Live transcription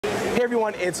Hey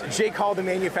everyone, it's Jake Hall, the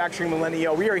Manufacturing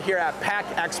Millennial. We are here at Pack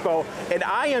Expo, and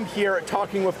I am here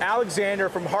talking with Alexander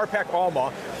from Pack ULMA.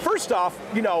 First off,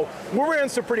 you know, we're wearing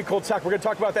some pretty cool tech. We're going to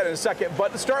talk about that in a second,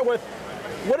 but to start with,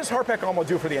 what does Pack ULMA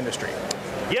do for the industry?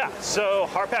 Yeah, so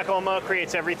Pack ULMA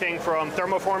creates everything from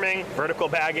thermoforming, vertical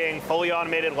bagging, fully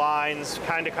automated lines,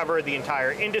 kind of cover the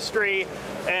entire industry.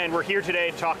 And we're here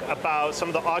today to talk about some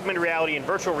of the augmented reality and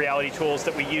virtual reality tools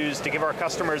that we use to give our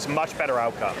customers much better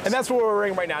outcomes. And that's what we're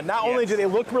wearing right now. Not only do they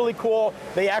look really cool,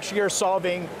 they actually are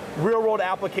solving real-world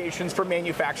applications for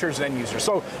manufacturers and end users.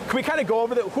 So can we kind of go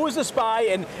over who is this by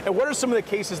and what are some of the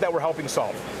cases that we're helping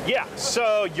solve? Yeah,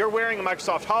 so you're wearing a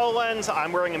Microsoft HoloLens,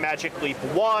 I'm wearing a Magic Leap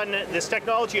 1. This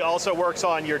technology also works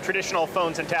on your traditional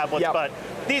phones and tablets, but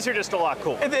these are just a lot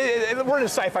cooler. We're in a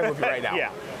sci-fi movie right now.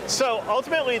 Yeah. So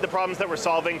ultimately the problems that we're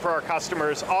solving for our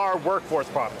customers are workforce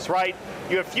problems, right?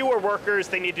 You have fewer workers,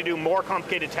 they need to do more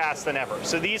complicated tasks than ever.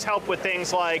 So these help with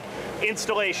things like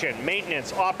installation,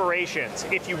 maintenance, operations.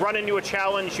 If you run into a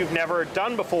challenge you've never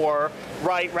done before,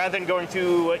 right, rather than going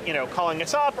through, you know, calling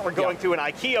us up or going through an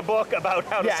IKEA book about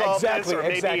how to solve this, or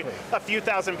maybe a few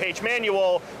thousand-page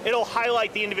manual, it'll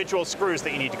highlight the individual screws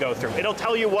that you need to go through. It'll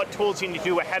tell you what tools you need to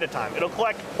do ahead of time. It'll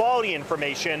collect quality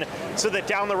information so that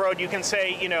down the road you can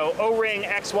say, you know, O-ring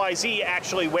XYZ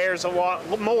actually wears a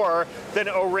lot more than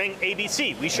O-ring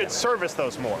ABC. We should service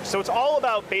those more. So it's all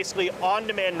about basically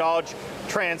on-demand knowledge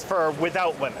transfer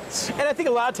without limits. And I think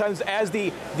a lot of times as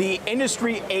the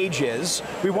industry ages,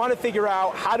 we want to figure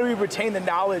out how do we retain the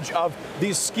knowledge of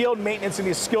these skilled maintenance and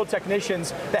these skilled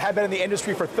technicians that have been in the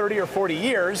industry for 30 or 40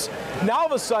 years. Now all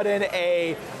of a sudden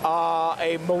a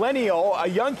millennial, a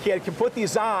young kid can put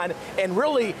these on and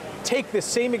really take the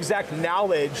same exact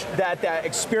knowledge that that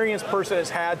experienced person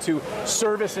has had to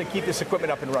service and keep this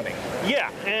equipment up and running. Yeah,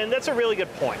 and that's a really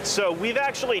good point. So we've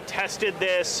actually tested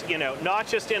this, you know, not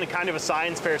just in a kind of a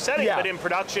science fair setting, but in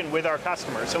production with our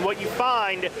customers. And what you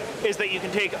find is that you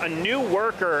can take a new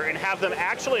worker and have them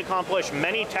actually accomplish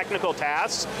many technical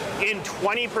tasks in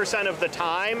 20% of the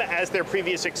time as their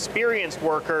previous experienced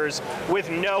workers with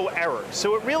no errors.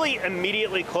 So it really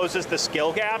immediately closes the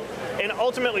skill gap and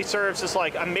ultimately serves as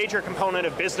like a major component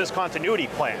of business continuity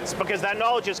plans, because that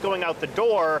knowledge is going out the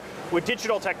door. With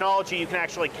digital technology, you can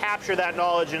actually capture that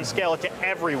knowledge and scale it to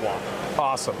everyone.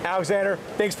 Awesome. Alexander,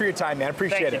 thanks for your time, man.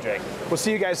 Appreciate it. Thank you, Jake. We'll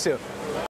see you guys soon.